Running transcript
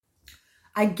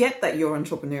I get that you're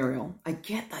entrepreneurial. I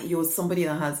get that you're somebody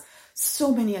that has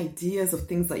so many ideas of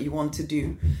things that you want to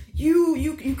do.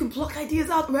 You can pluck ideas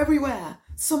out of everywhere.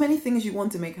 So many things you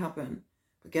want to make happen.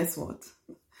 But guess what?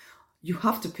 You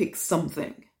have to pick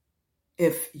something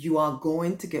if you are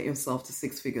going to get yourself to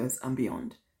 6 figures and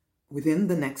beyond within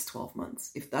the next 12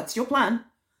 months. If that's your plan,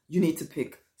 you need to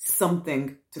pick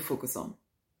something to focus on.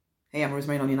 Hey, I'm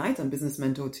Rosemary Nonny-Knight. I'm business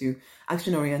mentor to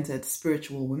action-oriented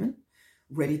spiritual women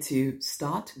ready to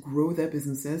start, grow their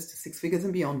businesses to 6 figures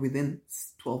and beyond within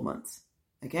 12 months.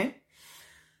 Okay?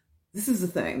 This is the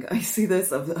thing. I see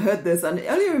this, I've heard this, and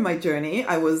earlier in my journey,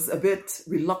 I was a bit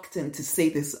reluctant to say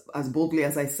this as boldly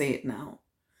as I say it now.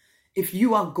 If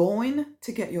you are going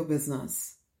to get your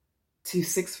business to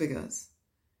 6 figures,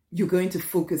 you're going to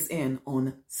focus in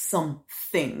on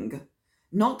something,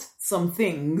 not some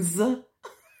things,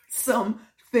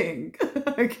 something,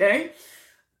 okay?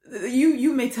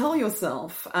 You may tell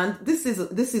yourself, and this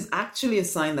is actually a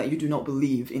sign that you do not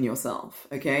believe in yourself,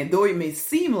 okay? Though it may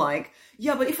seem like,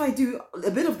 yeah, but if I do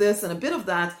a bit of this and a bit of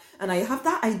that, and I have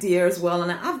that idea as well,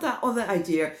 and I have that other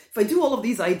idea, if I do all of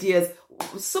these ideas,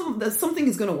 something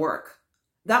is going to work.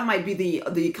 That might be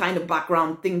the kind of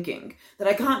background thinking that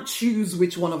I can't choose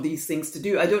which one of these things to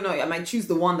do. I don't know. I might choose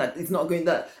the one that is not going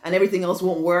that and everything else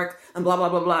won't work and blah, blah,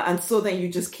 blah, blah. And so then you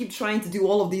just keep trying to do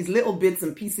all of these little bits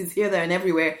and pieces here, there and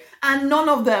everywhere. And none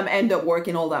of them end up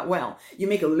working all that well. You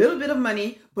make a little bit of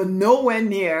money, but nowhere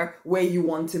near where you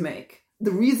want to make.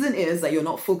 The reason is that you're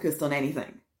not focused on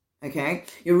anything. Okay.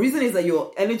 Your reason is that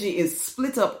your energy is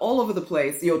split up all over the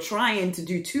place. You're trying to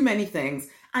do too many things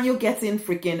and you're getting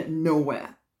freaking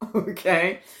nowhere.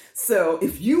 Okay. So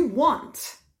if you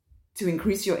want to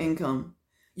increase your income,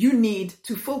 you need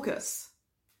to focus.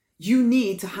 You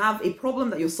need to have a problem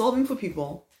that you're solving for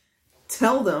people,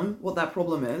 tell them what that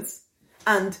problem is,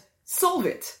 and solve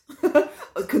it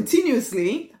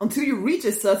continuously until you reach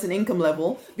a certain income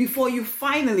level before you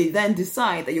finally then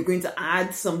decide that you're going to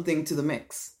add something to the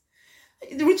mix.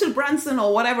 Richard Branson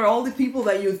or whatever, all the people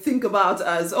that you think about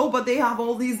as, oh, but they have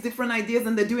all these different ideas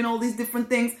and they're doing all these different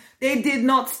things. They did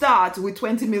not start with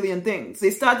 20 million things.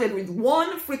 They started with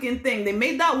one freaking thing. They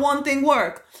made that one thing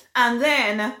work. And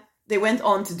then they went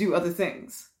on to do other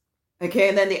things. Okay,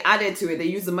 and then they added to it. They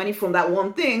used the money from that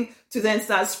one thing to then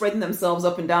start spreading themselves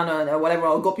up and down or whatever,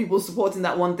 or got people supporting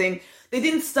that one thing. They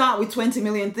didn't start with 20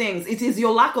 million things. It is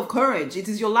your lack of courage. It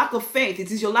is your lack of faith. It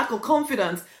is your lack of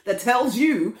confidence that tells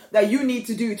you that you need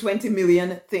to do 20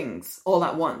 million things all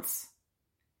at once.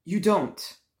 You don't.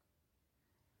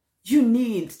 You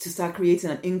need to start creating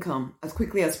an income as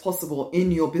quickly as possible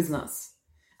in your business.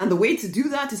 And the way to do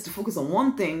that is to focus on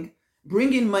one thing,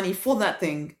 bring in money for that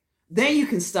thing. Then you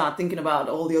can start thinking about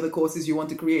all the other courses you want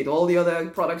to create, all the other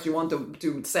products you want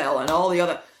to sell, and all the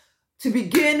other. To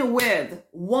begin with,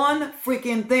 one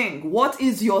freaking thing. What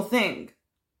is your thing?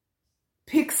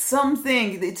 Pick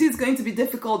something. It is going to be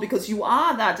difficult because you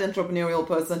are that entrepreneurial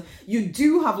person. You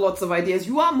do have lots of ideas.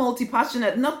 You are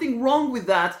multi-passionate. Nothing wrong with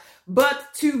that.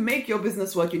 But to make your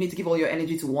business work, you need to give all your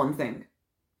energy to one thing.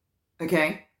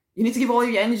 Okay? You need to give all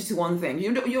your energy to one thing.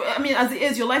 As it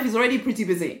is, your life is already pretty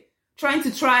busy. Trying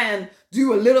and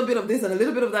do a little bit of this and a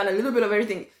little bit of that and a little bit of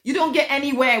everything. You don't get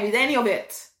anywhere with any of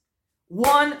it.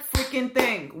 One freaking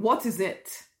thing. What is it?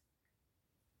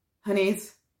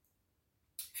 Honeys,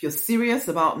 if you're serious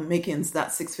about making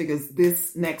that 6 figures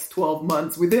this next 12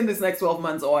 months, within this next 12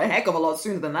 months, or a heck of a lot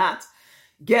sooner than that,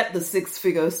 get the 6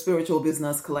 Figure Spiritual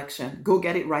Business Collection. Go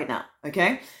get it right now,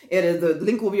 okay? The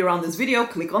link will be around this video.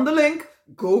 Click on the link.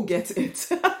 Go get it.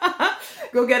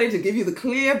 Go get it to give you the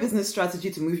clear business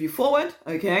strategy to move you forward,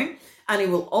 okay? And it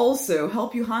will also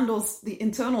help you handle the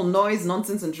internal noise,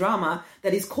 nonsense, and drama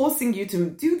that is causing you to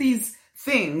do these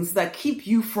things that keep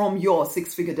you from your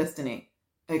 6-figure destiny,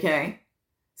 okay?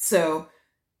 So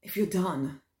if you're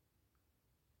done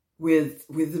with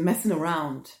messing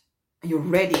around and you're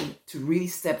ready to really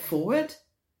step forward,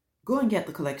 go and get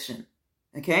the collection,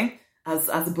 okay? As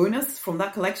a bonus from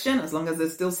that collection, as long as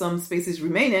there's still some spaces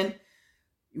remaining,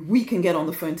 we can get on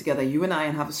the phone together, you and I,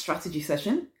 and have a strategy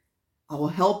session. I will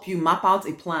help you map out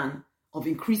a plan of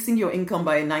increasing your income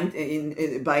by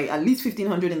at least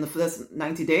 $1,500 in the first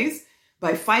 90 days,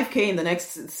 by $5,000 in the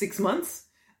next 6 months,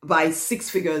 by 6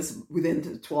 figures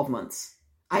within 12 months.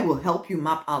 I will help you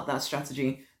map out that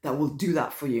strategy that will do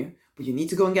that for you. But you need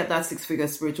to go and get that 6-figure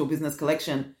spiritual business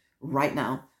collection right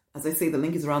now. As I say, the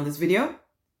link is around this video.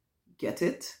 Get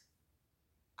it.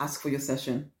 Ask for your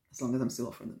session, as long as I'm still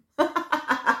offering them.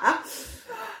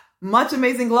 Much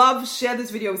amazing love. Share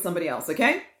this video with somebody else,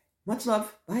 okay? Much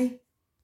love. Bye.